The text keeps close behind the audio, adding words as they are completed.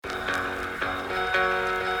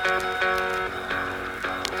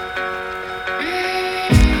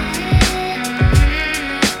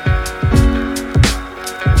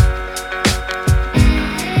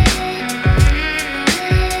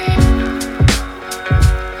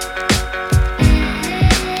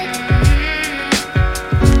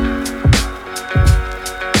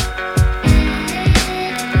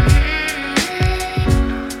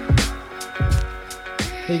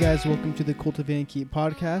guys, welcome to the Cultivate and Keep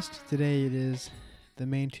podcast. Today it is the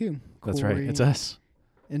main two. That's right. It's us.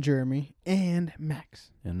 And Jeremy and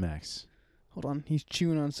Max. Hold on, he's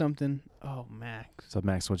chewing on something. Oh, Max. What's up,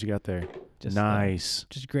 Max? What you got there? Just, nice.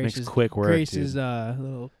 Just Grace's, Makes quick work, Grace's dude.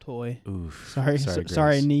 little toy. Oof. Sorry, Grace.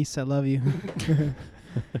 sorry, niece. I love you.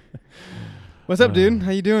 What's up, dude?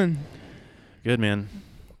 How you doing? Good, man.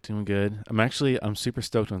 Doing good. I'm super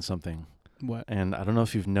stoked on something. What? And I don't know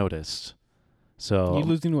if you've noticed. So You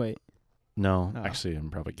losing weight? No, Oh. actually, I'm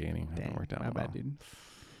probably gaining. I haven't Dang, worked out. my in a bad, while. dude.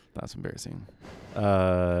 That's embarrassing.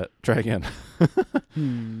 Try again.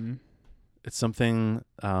 It's something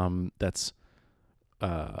that's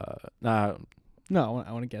nah. No,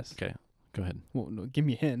 I want to guess. Okay, go ahead. Well, no, give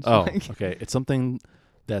me a hint. Oh, okay. It's something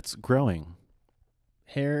that's growing.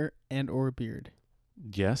 Hair and or beard.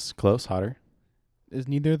 Yes, close, hotter. Is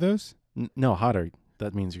neither of those? No, hotter.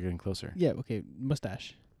 That means you're getting closer. Yeah, okay.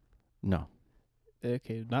 Mustache. No.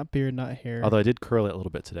 Okay, not beard, not hair. Although I did curl it a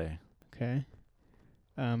little bit today. Okay.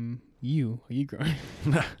 Are you growing?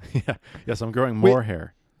 Yeah. Yes, I'm growing more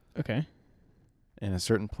hair Okay. in a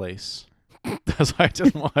certain place. That's why I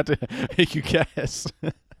just want to make you guess.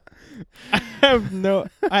 I have no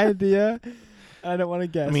idea. I don't want to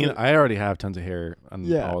guess. I mean, I already have tons of hair on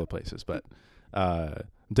Yeah. all the places, but I'm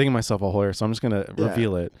digging myself a hole here, so I'm just going to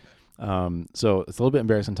reveal it. So it's a little bit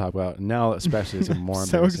embarrassing to talk about. Now especially it's even more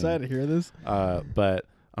so embarrassing. excited to hear this. But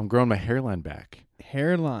I'm growing my hairline back.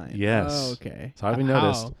 Hairline. Yes. Oh, okay. So I haven't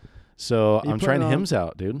noticed. How? So You I'm putting trying on- Hims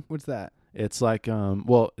out, dude. What's that? It's like,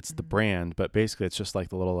 it's the brand, but basically it's just like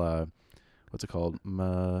the little, what's it called?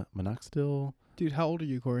 Minoxidil? Dude, how old are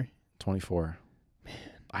you, Corey? 24. Man.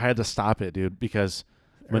 I had to stop it, dude, because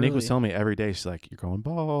Monique was Early. telling me every day, she's like, you're going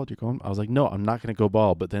bald, I was like, no, I'm not going to go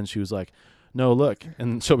bald. But then she was like, no, look.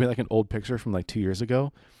 And showed me like an old picture from like 2 years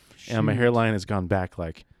ago. And my Shoot. hairline has gone back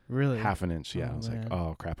like Really? half an inch. Yeah. Oh, I was man. like,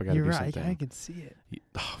 oh, crap, I got to You're do right. something. I can see it.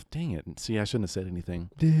 Oh, dang it. See, I shouldn't have said anything.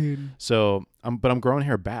 Dude. So, but I'm growing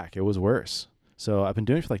hair back. It was worse. So I've been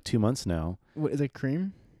doing it for like 2 months now. What is it,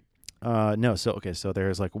 cream? No. So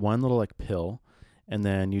there's like one little like pill, and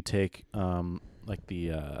then you take like the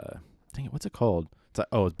dang it, what's it called? It's like,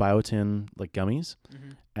 it's biotin like gummies,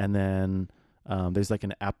 and then there's like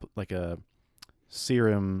like a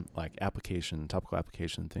serum like topical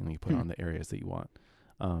application thing that you put on the areas that you want,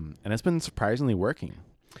 and it's been surprisingly working.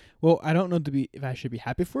 Well, I don't know if I should be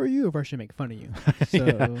happy for you or if I should make fun of you. So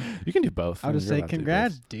Yeah, you can do both. I'll just You're say allowed to do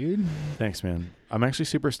congrats, both. dude. Thanks, man. I'm actually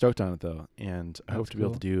super stoked on it though, and I hope That's to be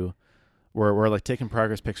able cool. to do. We're like taking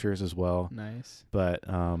progress pictures as well. Nice. But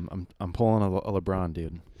I'm pulling a LeBron,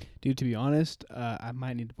 dude. Dude, to be honest, I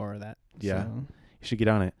might need to borrow that. Yeah. So, You should get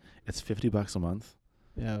on it. It's $50 a month.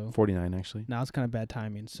 no. 49 actually. Now it's kind of bad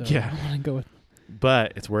timing, so Yeah. I want to go with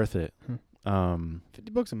But it's worth it.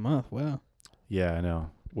 $50 a month. Wow. Yeah, I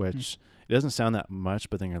know. Which it doesn't sound that much,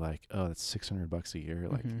 but then you're like, oh, that's $600 a year.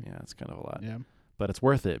 Like, yeah, it's kind of a lot. Yeah. But it's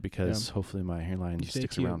worth it because hopefully my hairline You stay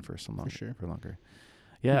sticks cute, around for sure. longer.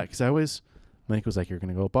 Yeah, because Mike was like, you're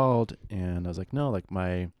gonna go bald, and I was like, no, like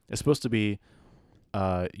it's supposed to be,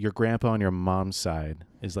 your grandpa on your mom's side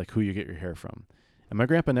is like who you get your hair from, and my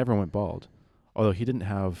grandpa never went bald, although he didn't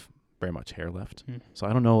have very much hair left. So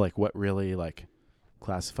I don't know like what really like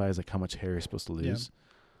classifies like how much hair you're supposed to lose.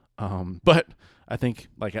 But I think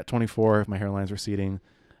like at 24, if my hairline's receding,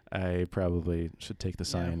 I probably should take the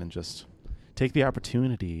sign and just take the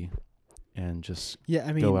opportunity and just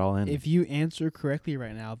I mean, go all in. if you answer correctly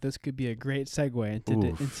right now, this could be a great segue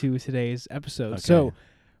into today's episode. Okay. So,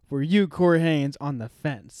 were you, Corey Haynes, on the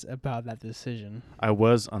fence about that decision? I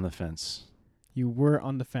was on the fence. You were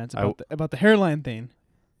on the fence about the hairline thing.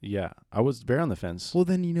 Yeah, I was very on the fence. Well,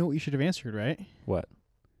 then you know what you should have answered, right? What?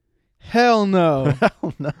 Hell no.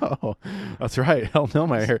 Hell no. That's right. Hell no.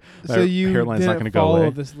 My So you hairline's not didn't going to go follow away.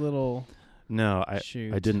 this little. No, I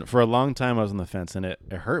didn't. For a long time, I was on the fence, and it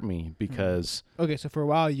hurt me because. Okay, so for a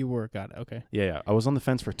while you were. Got it. Okay. Yeah. I was on the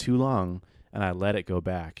fence for too long, and I let it go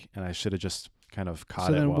back, and I should have just kind of caught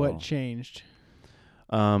it. So then while, what changed?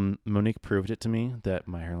 Monique proved it to me that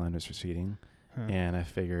my hairline was receding, and I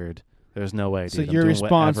figured there's no way. Dude, So I'm your doing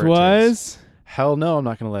response whatever it takes. was. Hell no, I'm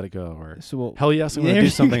not going to let it go. Or So hell yes, I'm going to do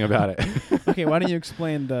something about it. Okay, why don't you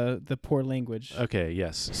explain the poor language? Okay,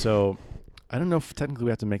 yes. So I don't know if technically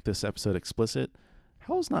we have to make this episode explicit.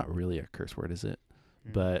 Hell's not really a curse word, is it?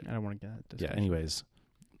 But I don't want to get that. yeah, anyways,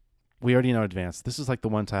 we already know in advance. This is like the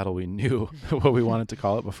one title we knew what we wanted to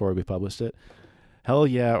call it before we published it. Hell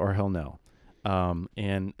yeah or hell no.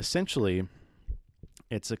 And essentially,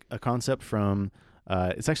 it's a concept from...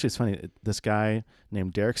 it's funny. This guy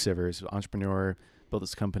named Derek Sivers, entrepreneur, built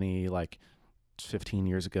this company like 15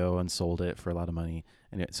 years ago and sold it for a lot of money.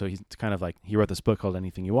 And so he's kind of like, he wrote this book called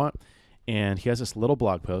Anything You Want. And he has this little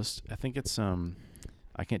blog post. I think it's,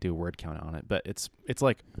 I can't do a word count on it, but it's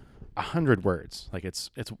like 100 words. Like it's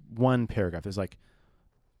one paragraph. There's like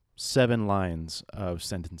 7 lines of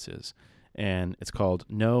sentences. And it's called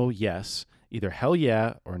No, Yes, either hell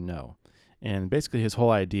yeah or no. And basically his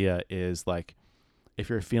whole idea is like, if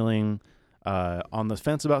you're feeling on the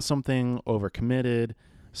fence about something, overcommitted,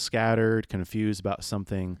 scattered, confused about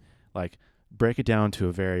something, like break it down to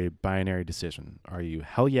a very binary decision. Are you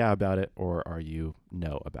hell yeah about it, or are you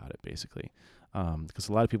no about it, basically? Because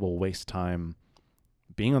a lot of people waste time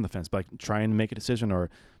being on the fence, like trying to make a decision or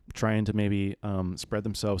trying to maybe spread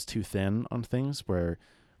themselves too thin on things where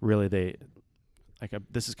really they like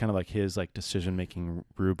this is kind of like his like decision making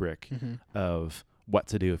rubric of what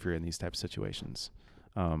to do if you're in these types of situations.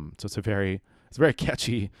 So it's very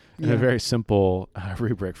catchy and a very simple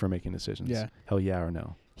rubric for making decisions. Yeah. Hell yeah or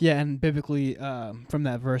no. Yeah, and biblically, from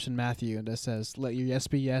that verse in Matthew that says, "Let your yes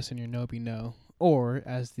be yes and your no be no," or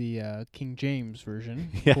as the King James version.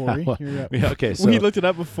 Yeah, Corey, well, you're up. yeah, okay. So we looked it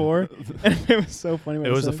up before, and it was so funny. When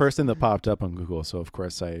it was the says. first thing that popped up on Google, so of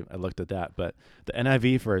course I looked at that. But the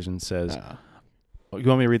NIV version says, "You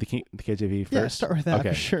want me to read the KJV first?" Yeah, start with that okay.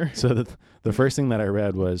 for sure. So the first thing that I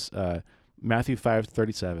read was Matthew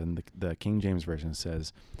 5:37. The King James version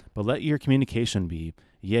says, "But let your communication be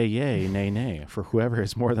yea, yea, nay, nay, for whoever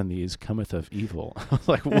is more than these cometh of evil." I was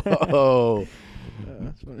like, whoa.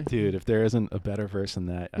 That's funny. Dude, if there isn't a better verse than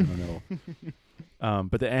that, I don't know.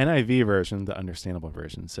 But the NIV version, the understandable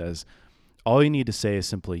version, says, "All you need to say is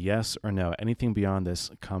simply yes or no. Anything beyond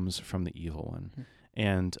this comes from the evil one."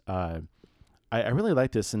 And I really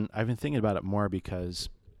like this, and I've been thinking about it more because,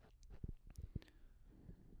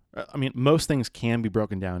 I mean, most things can be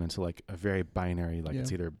broken down into like a very binary, like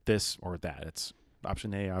it's either this or that. It's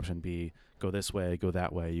option A, option B, go this way, go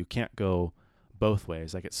that way. You can't go both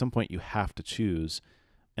ways. Like at some point you have to choose,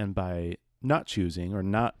 and by not choosing or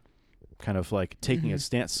not kind of like taking a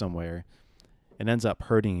stance somewhere, it ends up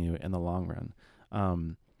hurting you in the long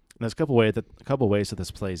run. There's a couple ways that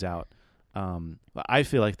this plays out. I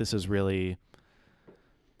feel like this is really,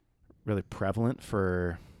 really prevalent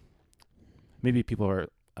for maybe people who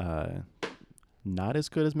are not as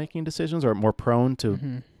good as making decisions or more prone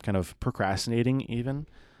to kind of procrastinating even.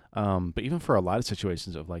 But even for a lot of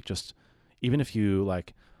situations of like just, even if you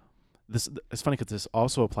like this, it's funny because this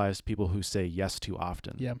also applies to people who say yes too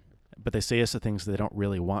often. Yeah. But they say yes to things they don't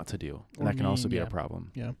really want to do. And that can also be a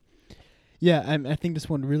problem. Yeah. Yeah. I think this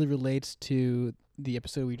one really relates to the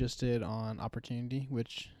episode we just did on opportunity,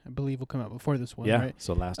 which I believe will come out before this one. Yeah. Right?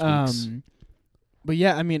 So last week's. But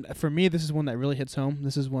yeah, I mean, for me, this is one that really hits home.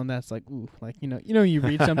 This is one that's like, ooh, like, you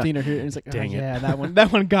read something or hear it and it's like, Dang it. yeah,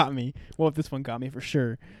 that one got me. Well, if this one got me for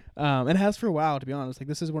sure. And it has for a while, to be honest. Like,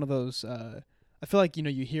 this is one of those, I feel like,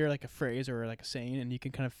 you hear like a phrase or like a saying and you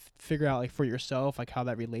can kind of figure out like for yourself, like how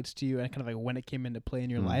that relates to you and kind of like when it came into play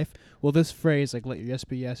in your life. Well, this phrase, like, let your yes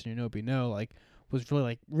be yes and your no be no, like, was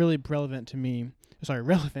really relevant to me,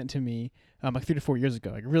 like 3 to 4 years ago,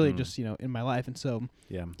 like really just, in my life. And so,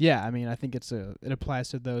 yeah, I mean, I think it applies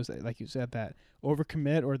to those that, like you said, that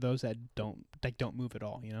overcommit or those that don't move at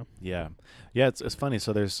all, Yeah. Yeah. It's funny.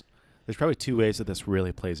 So there's probably 2 ways that this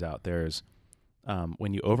really plays out. There's,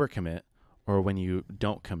 when you overcommit or when you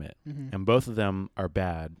don't commit, and both of them are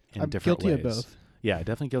bad in different ways. Guilty of both. Yeah.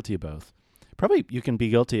 Definitely guilty of both. Probably you can be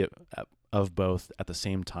guilty of both at the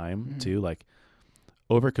same time too. Like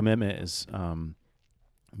overcommitment is,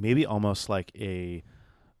 maybe almost like a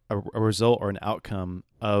result or an outcome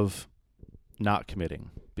of not committing,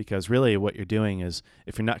 because really what you're doing is,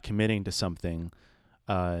 if you're not committing to something,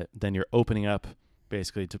 then you're opening up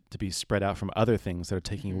basically to be spread out from other things that are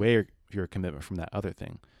taking away your commitment from that other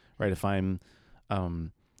thing, right? If I'm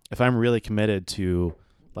really committed to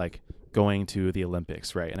like going to the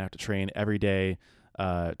Olympics, right, and I have to train every day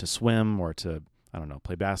to swim or to, I don't know,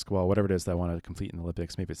 play basketball, whatever it is that I want to complete in the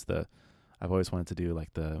Olympics. Maybe it's I've always wanted to do like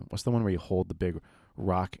what's the one where you hold the big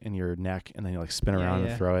rock in your neck and then you like spin around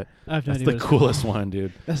and throw it? That's the coolest one,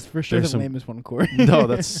 dude. That's for sure the lamest one, Corey. No,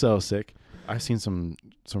 that's so sick. I've seen some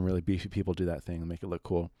really beefy people do that thing and make it look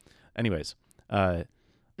cool. Anyways, but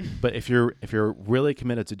if you're really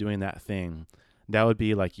committed to doing that thing, that would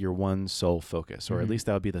be like your one sole focus, or at least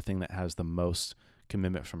that would be the thing that has the most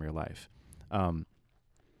commitment from your life.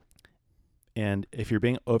 And if you're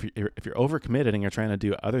overcommitted and you're trying to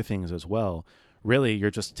do other things as well, really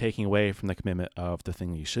you're just taking away from the commitment of the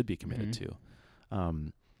thing that you should be committed to.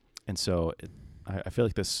 And so I feel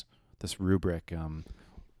like this rubric,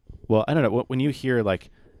 well, I don't know, when you hear like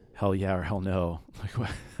hell yeah or hell no, like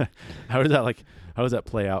how does that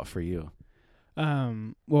play out for you?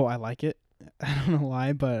 Well, I like it. I don't know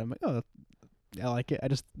why, but I'm like, oh, I like it. I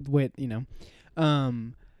just wait, you know.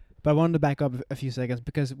 Um, but I wanted to back up a few seconds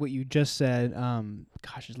because what you just said,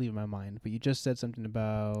 gosh, it's leaving my mind. But you just said something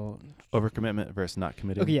about Overcommitment versus not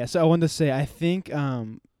committing. okay, yeah. So I wanted to say, I think,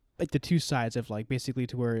 like the two sides of like basically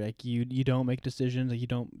to where like you don't make decisions, like you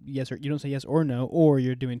don't you don't say yes or no, or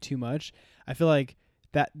you're doing too much. I feel like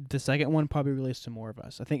that the second one probably relates to more of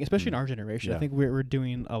us. I think, especially in our generation, I Yeah. think we're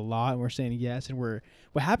doing a lot and we're saying yes, and what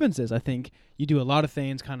happens is I think you do a lot of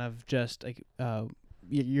things kind of just like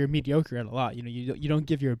you're mediocre at a lot. You know, you don't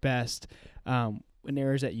give your best in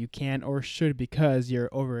areas that you can or should because you're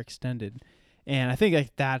overextended, and I think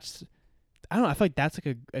like that's I don't know. I feel like that's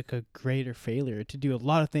like a greater failure to do a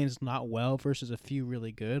lot of things not well versus a few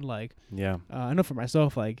really good. Like Yeah. I know for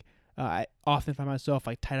myself, like I often find myself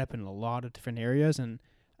like tied up in a lot of different areas, and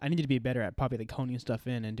I need to be better at probably like honing stuff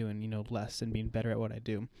in and doing less and being better at what I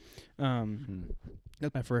do.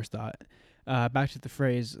 That's my first thought. Back to the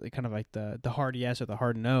phrase, like, kind of like the hard yes or the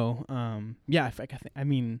hard no. Yeah, I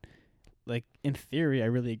mean, like in theory, I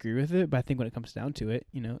really agree with it, but I think when it comes down to it,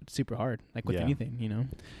 it's super hard. Like with Yeah. anything.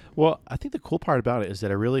 Well, I think the cool part about it is that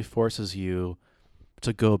it really forces you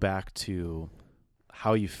to go back to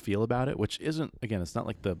how you feel about it, which isn't, again, it's not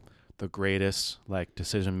like the greatest like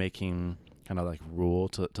decision making kind of like rule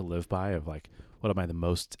to live by of like what am I the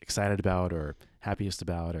most excited about or happiest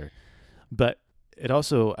about, or but it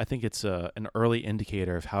also, I think it's an early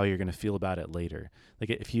indicator of how you're going to feel about it later. Like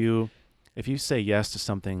if you say yes to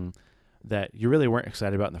something that you really weren't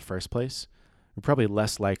excited about in the first place, you're probably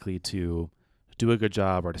less likely to do a good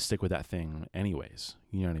job or to stick with that thing anyways.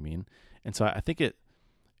 You know what I mean? And so I think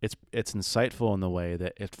it's insightful in the way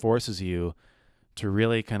that it forces you to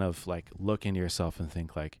really kind of like look into yourself and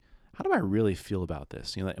think like, how do I really feel about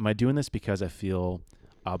this? You know, am I doing this because I feel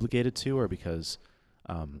obligated to, or because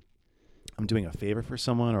I'm doing a favor for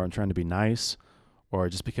someone, or I'm trying to be nice, or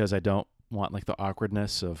just because I don't want like the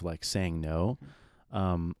awkwardness of like saying no?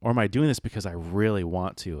 Or am I doing this because I really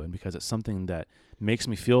want to, and because it's something that makes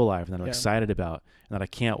me feel alive and that I'm excited about and that I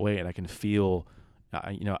can't wait and I can feel,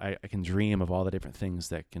 I can dream of all the different things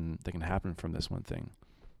that can happen from this one thing.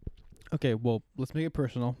 Okay, well, let's make it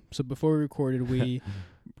personal. So before we recorded,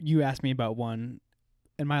 you asked me about one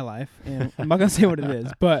in my life, and I'm not gonna say what it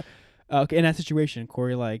is, but okay, in that situation,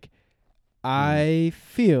 Corey, like I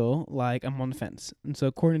feel like I'm on the fence, and so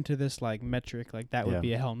according to this like metric, like that would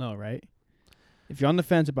be a hell no, right? If you're on the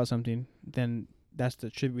fence about something, then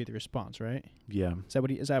should be the response, right? Yeah.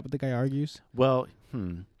 Is that what the guy argues? Well,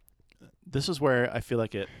 this is where I feel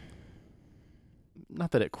like it.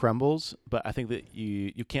 Not that it crumbles, but I think that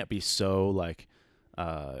you can't be so like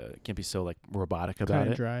robotic about Cut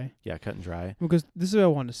and it. dry. Yeah, cut and dry. Because this is what I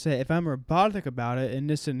want to say. If I'm robotic about it in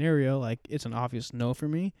this scenario, like it's an obvious no for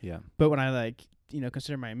me. Yeah. But when I like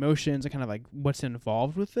consider my emotions and kind of like what's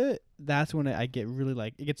involved with it, that's when I get really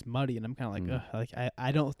like it gets muddy, and I'm kind of like, ugh, like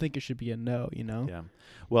I don't think it should be a no. Yeah.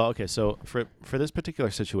 Well, okay. So for this particular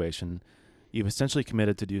situation, you've essentially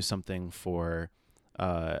committed to do something for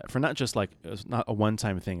not just like it's not a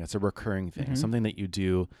one-time thing; it's a recurring thing, something that you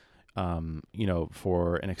do,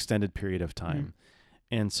 for an extended period of time.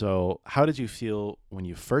 And so, how did you feel when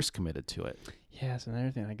you first committed to it? Yeah, that's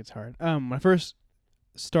another thing. I think it's hard. When I first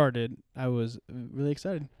started, I was really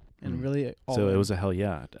excited and really all so in. It was a hell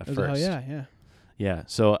yeah at first. A hell yeah. Yeah.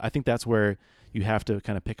 So I think that's where you have to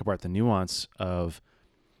kind of pick apart the nuance of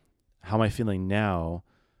how am I feeling now.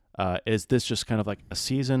 Is this just kind of like a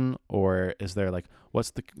season, or is there like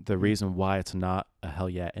what's the reason why it's not a hell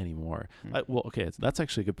yeah anymore? Well, okay, that's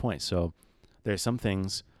actually a good point. So there's some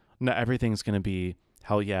things, not everything's going to be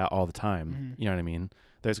hell yeah all the time. You know what I mean?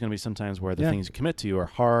 There's going to be some times where the things you commit to are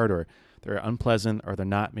hard, or they're unpleasant, or they're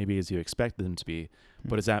not maybe as you expected them to be.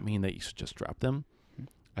 But does that mean that you should just drop them?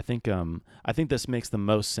 I think this makes the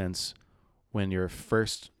most sense when you're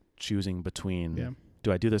first choosing between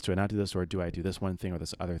do I do this, do I not do this, or do I do this one thing or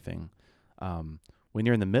this other thing? When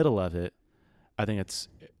you're in the middle of it, I think it's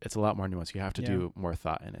a lot more nuanced. You have to do more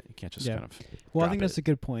thought in it. You can't just kind of I think that's a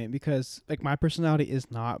good point, because like my personality is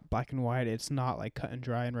not black and white. It's not like cut and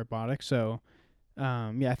dry and robotic. So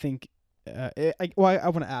I think I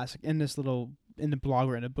want to ask in the blog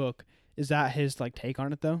or in the book, is that his like take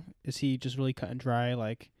on it though? Is he just really cut and dry,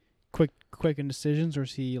 like quick in decisions, or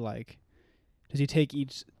is he like, does he take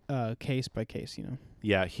each case by case?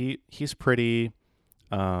 Yeah, he's pretty.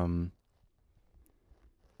 Well,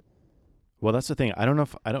 that's the thing. I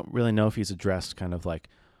don't really know if he's addressed kind of like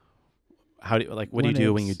what do you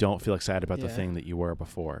do when you don't feel excited about the thing that you were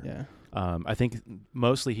before? Yeah. I think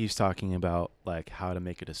mostly he's talking about like how to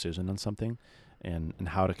make a decision on something and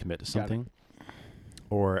how to commit to something.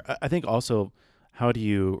 or I think also, how do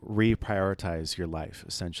you reprioritize your life?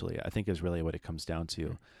 Essentially, I think is really what it comes down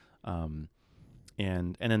to.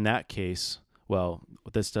 And in that case, well,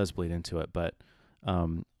 this does bleed into it, but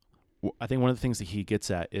I think one of the things that he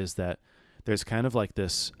gets at is that there's kind of like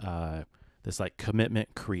this this like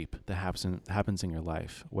commitment creep that happens in your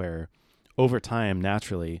life, where over time,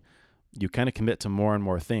 naturally, you kind of commit to more and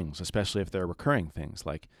more things, especially if they're recurring things,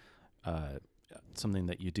 like something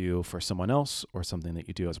that you do for someone else, or something that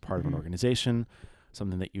you do as a part of an organization,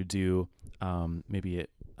 something that you do maybe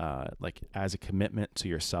like as a commitment to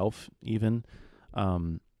yourself even.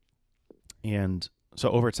 And so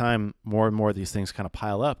over time, more and more of these things kind of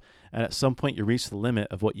pile up. And at some point you reach the limit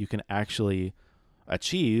of what you can actually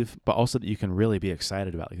achieve, but also that you can really be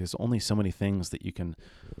excited about. Like, there's only so many things that you can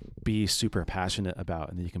be super passionate about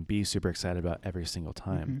and that you can be super excited about every single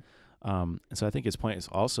time. And so I think his point is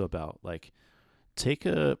also about like, take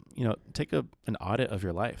an audit of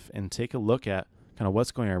your life and take a look at kind of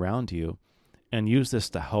what's going around you, and use this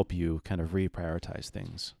to help you kind of reprioritize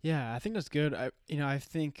things. Yeah, I think that's good. I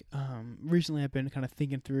think recently I've been kind of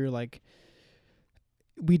thinking through, like,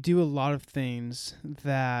 we do a lot of things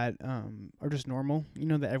that are just normal,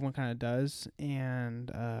 that everyone kind of does. And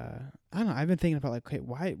I don't know, I've been thinking about, like, okay,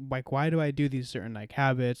 why do I do these certain, like,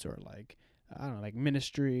 habits, or like, I don't know, like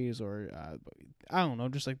ministries, or I don't know,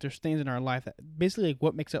 just like there's things in our life that basically, like,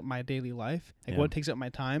 what makes up my daily life, like what takes up my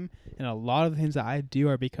time. And a lot of the things that I do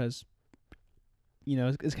are because,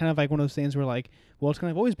 it's kind of like one of those things where, like, well, it's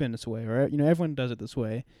kind of always been this way, or, everyone does it this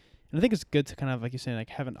way. And I think it's good to kind of, like you're saying, like,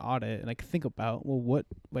 have an audit and, like, think about, well, what,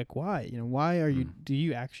 like, why, why are you, do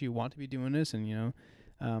you actually want to be doing this? And,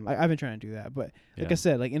 I've been trying to do that, but like I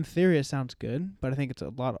said, like, in theory it sounds good, but I think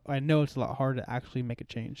I know it's a lot harder to actually make a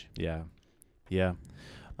change. Yeah. Yeah.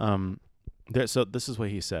 So this is what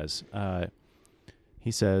he says.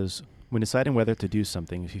 He says, when deciding whether to do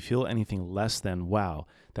something, if you feel anything less than, wow,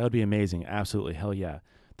 that would be amazing, absolutely, hell yeah,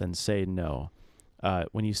 then say no.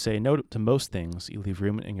 When you say no to most things, you leave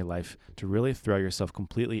room in your life to really throw yourself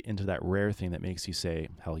completely into that rare thing that makes you say,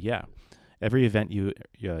 hell yeah. Every event you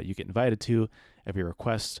get invited to, every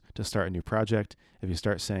request to start a new project, if you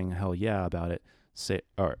start saying hell yeah about it,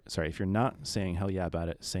 if you're not saying hell yeah about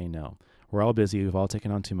it, say no. We're all busy. We've all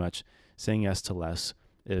taken on too much. Saying yes to less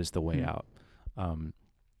is the way out.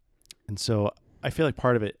 And so I feel like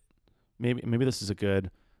part of it, maybe this is a good,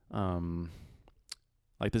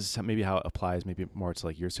 like, this is maybe how it applies maybe more to,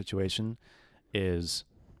 like, your situation, is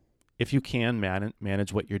if you can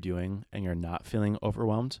manage what you're doing and you're not feeling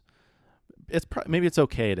overwhelmed, maybe it's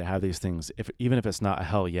okay to have these things, even if it's not a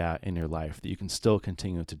hell yeah in your life, that you can still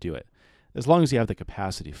continue to do it as long as you have the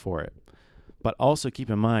capacity for it. But also keep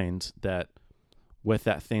in mind that with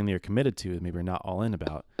that thing that you're committed to, maybe you're not all in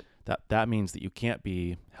about, that means that you can't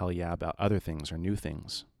be hell yeah about other things or new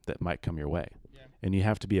things that might come your way. Yeah. And you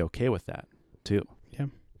have to be okay with that too. Yeah.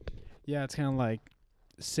 Yeah, it's kind of like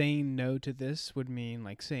saying no to this would mean,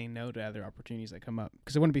 like, saying no to other opportunities that come up.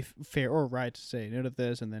 Because it wouldn't be fair or right to say no to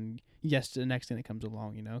this and then yes to the next thing that comes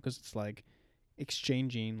along, because it's like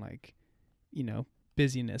exchanging, like,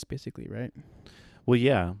 busyness basically, right? Well,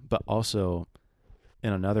 yeah, but also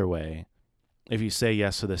in another way, if you say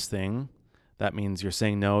yes to this thing, that means you're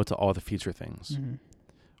saying no to all the future things.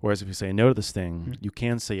 Whereas if you say no to this thing, you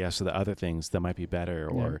can say yes to the other things that might be better,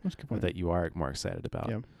 or that you are more excited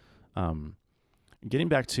about. Yeah. Getting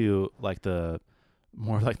back to, like, the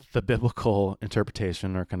biblical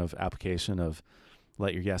interpretation or kind of application of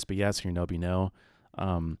let your yes be yes, your no be no.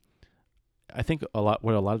 I think what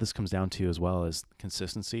a lot of this comes down to as well is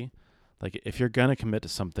consistency. Like, if you're going to commit to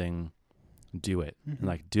something, do it. And,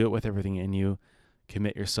 like, do it with everything in you.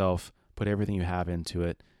 Commit yourself, put everything you have into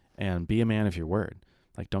it, and be a man of your word.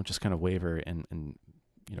 Like, don't just kind of waver and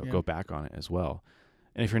go back on it as well.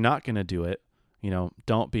 And if you're not going to do it,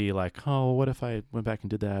 don't be like, oh, what if I went back and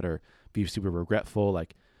did that, or be super regretful.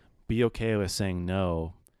 Like, be okay with saying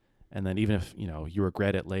no. And then even if, you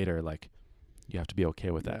regret it later, like, you have to be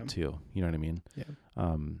okay with that too. You know what I mean? Yeah.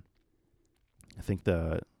 I think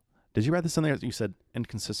did you write this in there? You said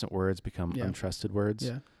inconsistent words become untrusted words.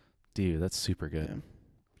 Yeah. Dude, that's super good.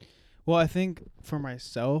 Yeah. Well, I think for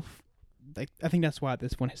myself, like, I think that's why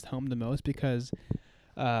this one hits home the most, because,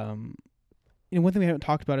 one thing we haven't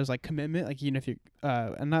talked about is, like, commitment. Like, if you're,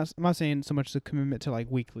 I'm not saying so much the commitment to, like,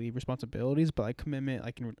 weekly responsibilities, but, like, commitment,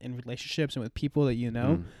 like, in relationships and with people that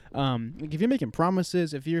like, if you're making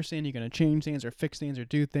promises, if you're saying you're gonna change things or fix things or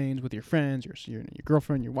do things with your friends, your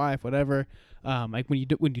girlfriend, your wife, whatever, like, when you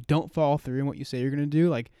don't follow through in what you say you're gonna do,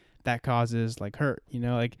 like, that causes, like, hurt.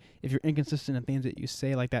 Like, if you're inconsistent in things that you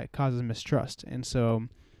say, like, that causes mistrust. And so,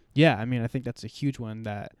 yeah, I mean, I think that's a huge one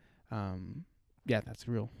that, yeah, that's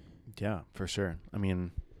real. Yeah, for sure. I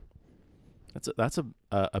mean, that's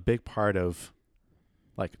a big part of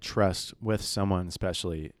like trust with someone,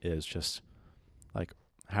 especially, is just like,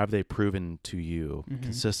 have they proven to you Mhm.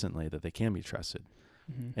 consistently that they can be trusted?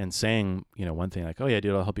 Mhm. And saying, one thing like, oh yeah,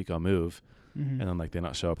 dude, I'll help you go move, Mhm. and then like they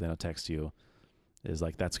not show up, they don't text you, is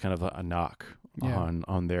like, that's kind of a knock Yeah.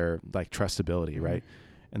 on their like trustability, Mhm. right?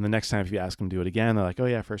 And the next time if you ask them to do it again, they're like, oh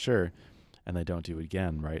yeah, for sure, and they don't do it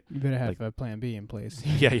again, right? You better have Like- a plan B in place.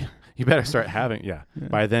 Yeah, you better start having, yeah. Yeah.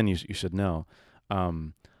 By then you should know.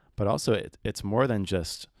 But also it's more than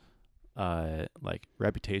just like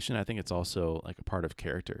reputation. I think it's also like a part of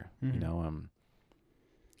character. Mhm.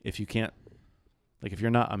 If you can't, like, if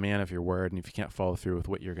you're not a man of your word, and if you can't follow through with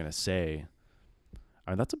what you're gonna say,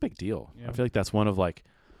 I mean, that's a big deal. Yeah. I feel like that's one of like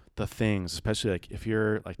the things, especially like if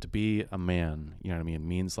you're like, to be a man, you know what I mean,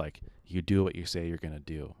 means like you do what you say you're gonna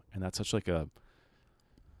do, and that's such like I'm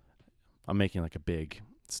making like a big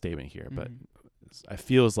statement here, but Mhm. I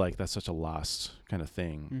feels like that's such a lost kind of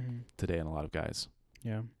thing Mhm. today in a lot of guys.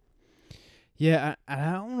 Yeah. Yeah,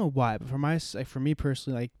 I don't know why, but for me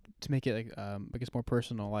personally, like, to make it like I guess more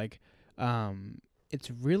personal, like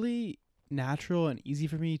it's really natural and easy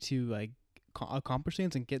for me to like accomplish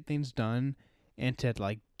things and get things done and to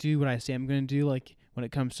like do what I say I'm gonna do, like when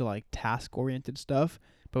it comes to like task oriented stuff.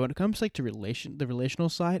 But when it comes like to the relational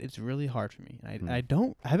side, it's really hard for me. And I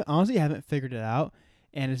haven't figured it out,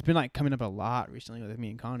 and it's been like coming up a lot recently with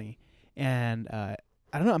me and Connie, and I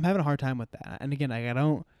don't know, I'm having a hard time with that. And again, like, I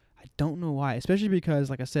don't know why, especially because,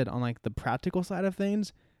 like I said, on like the practical side of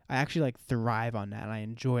things, I actually like thrive on that, and I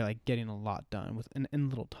enjoy like getting a lot done with in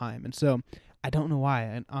little time. And so I don't know why.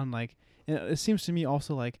 And on like, and it seems to me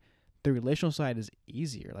also like the relational side is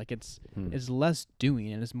easier. Like it's less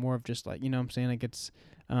doing, and it's more of just like, you know what I'm saying, like it's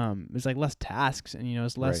like less tasks, and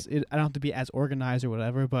it's less. Right. I don't have to be as organized or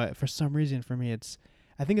whatever. But for some reason, for me,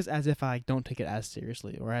 I think it's as if I don't take it as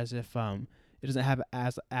seriously, or as if it doesn't have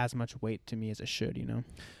as much weight to me as it should.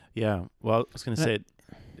 Yeah. Well, I was going to say,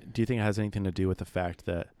 do you think it has anything to do with the fact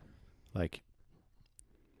that, like,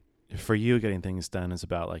 for you, getting things done is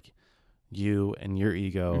about, like, you and your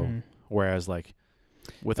ego, Mhm. whereas, like,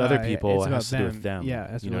 with other people, it's it about has to do with them. Yeah,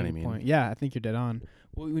 that's you know really what I the mean? point. Yeah, I think you're dead on.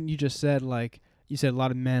 Well, when you just said, like, you said a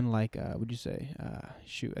lot of men, like, what'd you say?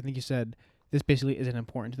 I think you said this basically isn't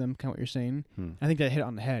important to them, kind of what you're saying. I think that hit it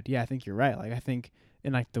on the head. Yeah, I think you're right. Like, I think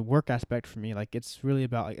in like the work aspect for me, like, it's really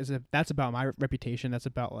about like that's about my reputation. That's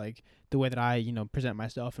about like the way that I present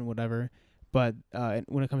myself and whatever. But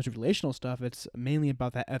when it comes to relational stuff, it's mainly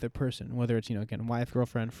about that other person, whether it's again, wife,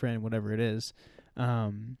 girlfriend, friend, whatever it is.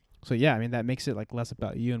 So yeah, I mean, that makes it like less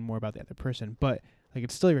about you and more about the other person. But like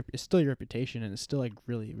it's still your reputation, and it still like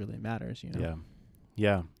really really matters.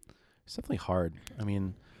 Yeah. It's definitely hard. I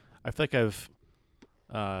mean, I feel like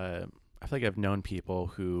I've known people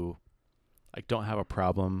who like don't have a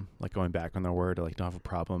problem like going back on their word, or like don't have a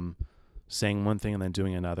problem saying one thing and then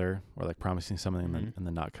doing another, or like promising something and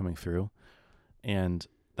then not coming through. And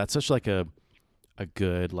that's such like a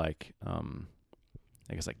good like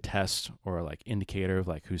I guess like test or like indicator of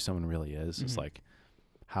like who someone really is. It's like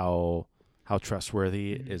how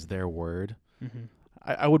trustworthy is their word.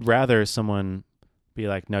 I would rather someone be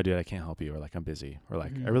like, no, dude, I can't help you, or like, I'm busy, or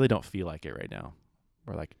like, I really don't feel like it right now,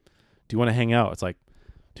 or like, do you want to hang out? It's like,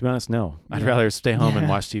 to be honest, no. I'd rather stay home and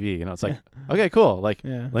watch TV. It's like, okay, cool. Like,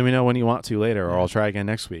 let me know when you want to later, or I'll try again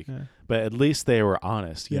next week. But at least they were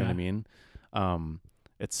honest. You know what I mean?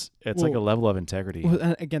 It's like a level of integrity. Well,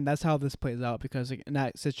 and again, that's how this plays out, because like, in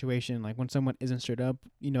that situation, like when someone isn't straight up,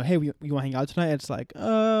 hey, we want to hang out tonight. It's like,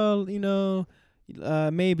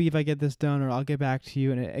 maybe if I get this done, or I'll get back to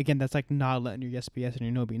you. And again, that's like not letting your yes be yes and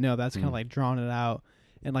your no be no. That's kind of like drawing it out.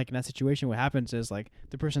 And like in that situation, what happens is like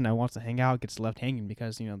the person that wants to hang out gets left hanging,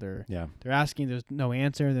 because they're asking, there's no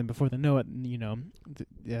answer. Then before they know it,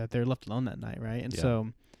 they're left alone that night, right? And so,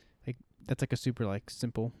 like, that's like a super like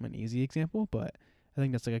simple and easy example, but I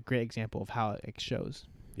think that's like a great example of how it shows.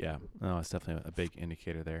 Yeah, no, it's definitely a big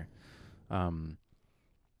indicator there. Yeah,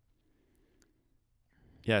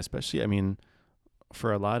 especially, I mean,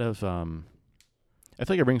 for a lot of, I feel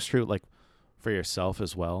like it rings true, like, for yourself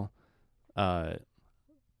as well.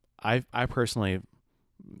 I personally,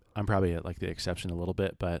 I'm probably like the exception a little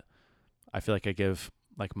bit, but I feel like I give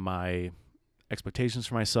like my expectations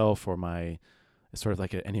for myself, or it's sort of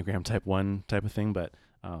like an Enneagram type 1 type of thing, but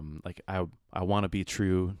like I want to be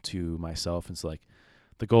true to myself. And so like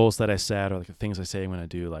the goals that I set, or like the things I say I'm going to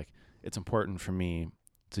do, like it's important for me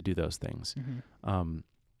to do those things.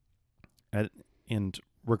 And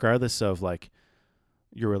regardless of like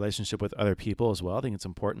your relationship with other people as well, I think it's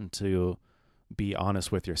important to be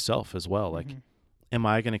honest with yourself as well. Like, am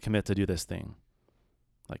I going to commit to do this thing?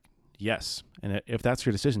 yes. And if that's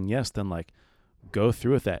your decision, yes, then like go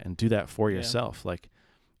through with that and do that for Yeah. yourself. Like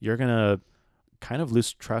you're going to kind of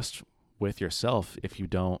lose trust with yourself if you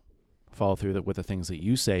don't follow through with the things that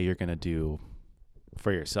you say you're going to do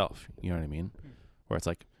for yourself. You know what I mean? Where it's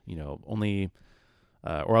like, you know, only,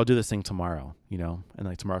 or I'll do this thing tomorrow, you know, and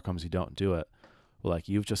like tomorrow comes, you don't do it. Well, like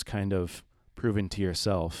you've just kind of proven to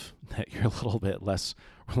yourself that you're a little bit less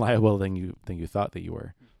reliable than you thought that you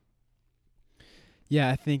were. Yeah,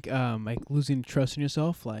 I think like losing trust in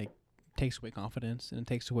yourself like takes away confidence, and it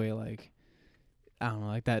takes away like, I don't know,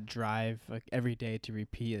 like that drive like every day to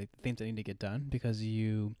repeat like things that need to get done, because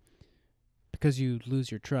you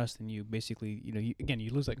lose your trust, and you basically, you know,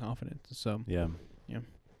 you lose that confidence. So Yeah. Yeah.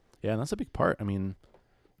 Yeah, and that's a big part. I mean,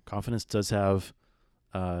 confidence does have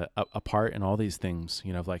a part in all these things,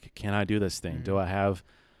 you know, of like, can I do this thing? Mhm. Do I have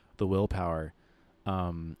the willpower?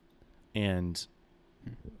 And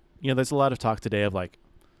you know, there's a lot of talk today of like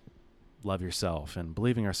love yourself and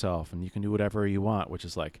believing yourself and you can do whatever you want, which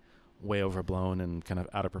is like way overblown and kind of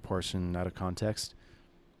out of proportion, out of context.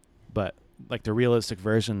 But like the realistic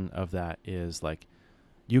version of that is like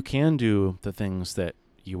you can do the things that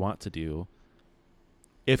you want to do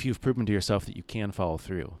if you've proven to yourself that you can follow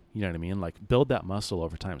through. You know what I mean? Like build that muscle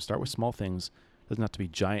over time. Start with small things. It doesn't have to be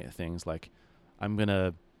giant things. Like I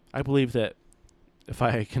believe that if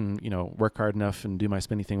I can, you know, work hard enough and do my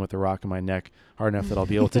spinny thing with the rock in my neck hard enough that I'll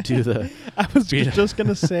be able to do the I was speed. just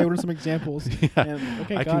gonna say, what are some examples? Yeah. And,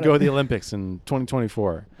 okay, I got can it. go to the Olympics in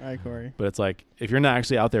 2024. All right, Corey. But it's like, if you're not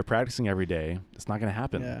actually out there practicing every day, it's not going to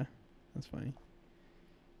happen. Yeah, that's funny.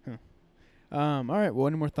 Huh. All right. Well,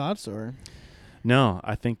 any more thoughts or? No,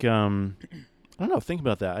 I think, I don't know, think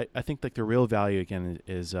about that. I think like the real value again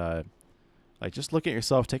is like just look at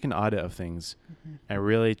yourself, take an audit of things and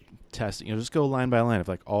really test, you know, just go line by line of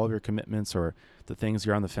like all of your commitments or the things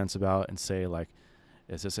you're on the fence about and say like,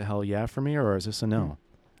 is this a hell yeah for me or is this a no?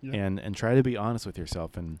 Yeah. And try to be honest with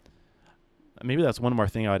yourself. And maybe that's one more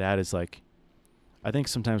thing I would add is like, I think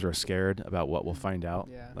sometimes we're scared about what we'll find out.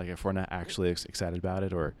 Yeah. Like if we're not actually excited about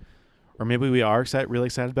it or maybe we are really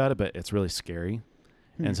excited about it, but it's really scary.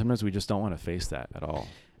 And sometimes we just don't want to face that at all.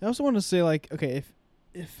 I also want to say like, okay,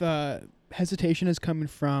 if hesitation is coming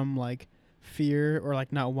from like fear or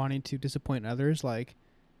like not wanting to disappoint others, like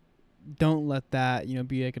don't let that, you know,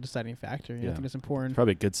 be like a deciding factor. You know, I think it's important.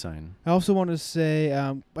 Probably a good sign. I also want to say,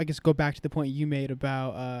 I guess go back to the point you made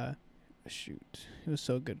about, shoot, it was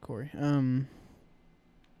so good, Corey.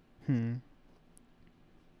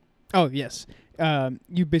 Oh yes.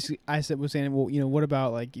 You basically, was saying, well, you know, what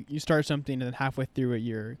about like you start something and then halfway through it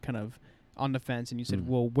you're kind of on the fence, and you said,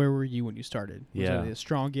 well, where were you when you started? Was it a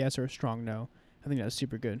strong yes or a strong no? I think that's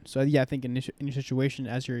super good. So yeah, I think in your situation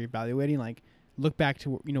as you're evaluating, like look back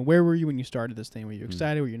to, you know, where were you when you started this thing? Were you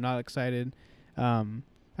excited? Were you not excited? I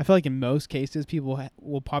feel like in most cases people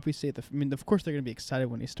will probably say I mean, of course they're going to be excited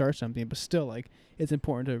when they start something, but still, like, it's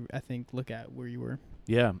important to, I think, look at where you were.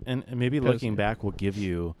 Yeah, and maybe looking back will give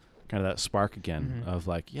you kind of that spark again of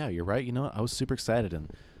like, yeah, you're right. You know what? I was super excited and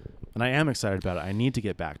I am excited about it. I need to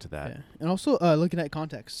get back to that. Yeah. And also looking at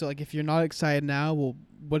context. So like if you're not excited now, well,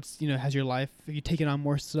 what's, you know, have you taken on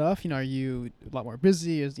more stuff? You know, are you a lot more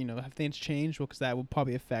busy? You know, have things changed? Well, because that will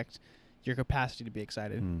probably affect your capacity to be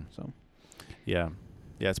excited. So. Yeah.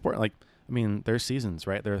 Yeah. It's important. Like, I mean, there's seasons,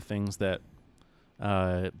 right? There are things that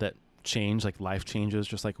change, like life changes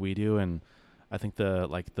just like we do. And I think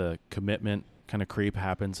the commitment kind of creep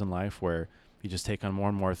happens in life where you just take on more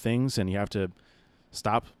and more things and you have to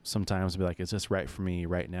stop sometimes and be like, is this right for me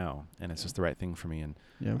right now? And it's just the right thing for me. And,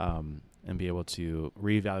 and be able to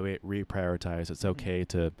reevaluate, reprioritize. It's okay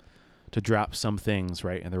to drop some things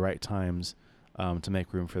right in the right times, to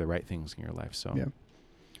make room for the right things in your life. So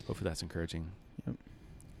hopefully that's encouraging. Yep.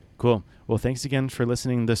 Cool. Well, thanks again for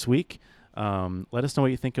listening this week. Let us know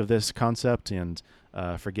what you think of this concept and,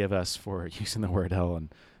 forgive us for using the word hell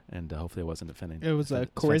and hopefully it wasn't offending. It was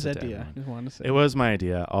Corey's idea. I just wanted to say. It was my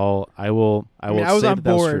idea. I was on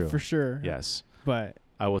board for sure. Yes, but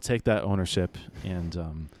I will take that ownership and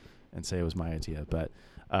say it was my idea. But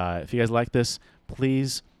if you guys like this,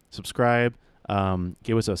 please subscribe.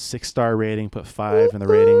 Give us a 6-star rating. Put 5 in the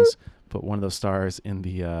ratings. Put 1 of those stars in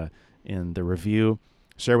the review.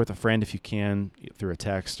 Share with a friend if you can through a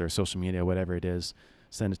text or social media, whatever it is.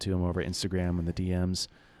 Send it to them over Instagram and the DMs.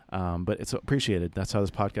 But it's appreciated. That's how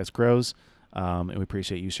this podcast grows. And we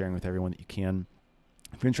appreciate you sharing with everyone that you can.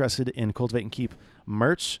 If you're interested in Cultivate and Keep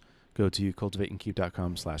merch, go to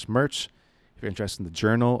cultivateandkeep.com/merch. If you're interested in the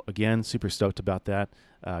journal, again, super stoked about that.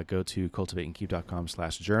 Go to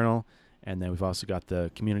cultivateandkeep.com/journal. And then we've also got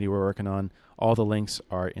the community we're working on. All the links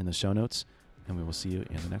are in the show notes. And we will see you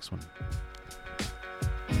in the next one.